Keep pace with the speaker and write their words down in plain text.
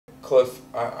Cliff,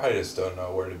 I just don't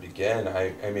know where to begin.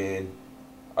 I mean,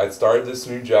 I started this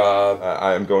new job.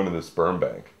 I'm going to the sperm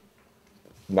bank.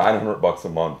 $900 a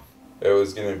month. It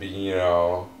was going to be, you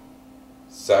know,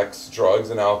 sex, drugs,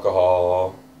 and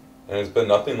alcohol, and it's been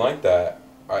nothing like that.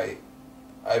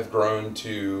 I've grown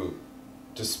to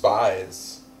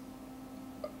despise,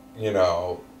 you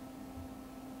know,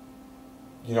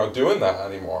 doing that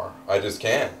anymore. I just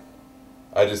can't.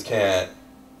 I just can't,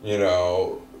 you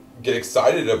know, get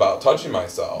excited about touching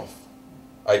myself.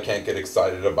 I can't get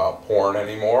excited about porn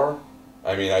anymore.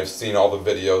 I mean, I've seen all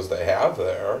the videos they have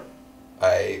there.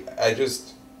 I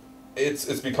just,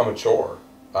 it's become a chore.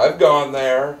 I've gone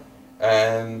there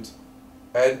and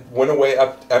went away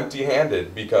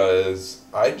empty-handed because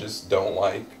I just don't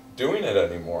like doing it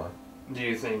anymore. Do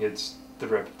you think it's the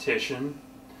repetition,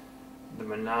 the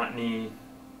monotony,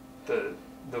 the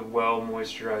well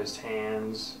moisturized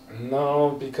hands?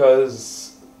 No,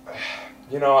 because,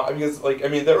 like, I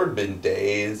mean, there have been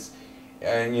days,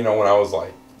 and, you know, when I was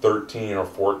like 13 or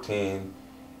 14,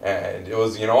 and it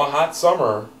was, you know, a hot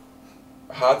summer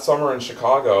in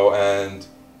Chicago, and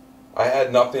I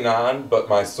had nothing on but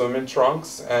my swimming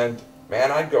trunks, and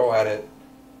man, I'd go at it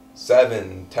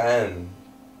 7, 10,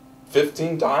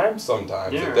 15 times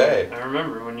sometimes a day. I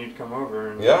remember when you'd come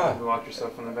over and Yeah. you'd lock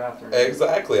yourself in the bathroom.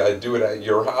 Exactly. I'd do it at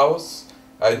your house.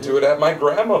 I'd do it at my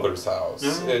grandmother's house.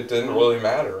 It didn't really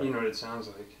matter. You know what it sounds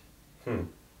like?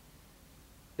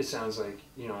 It sounds like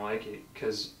you don't like it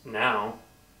because now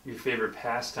your favorite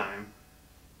pastime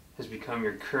has become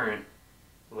your current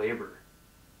labor.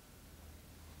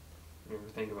 You ever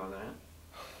think about that?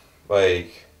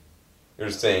 Like, you're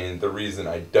saying the reason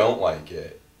I don't like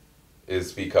it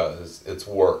is because it's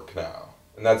work now.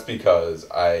 And that's because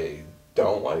I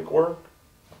don't like work?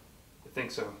 I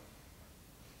think so.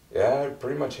 Yeah, I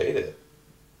pretty much hate it.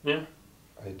 Yeah.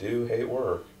 I do hate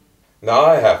work. Now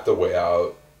I have to weigh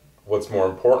out what's more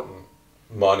important,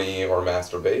 money or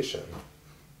masturbation.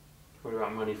 What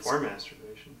about money for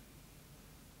masturbation?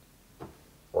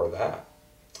 Or that.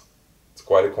 It's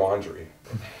quite a quandary.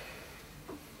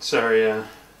 Sorry,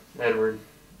 Edward,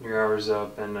 your hour's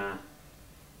up, and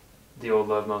the old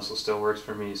love muscle still works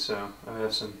for me, so I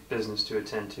have some business to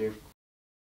attend to.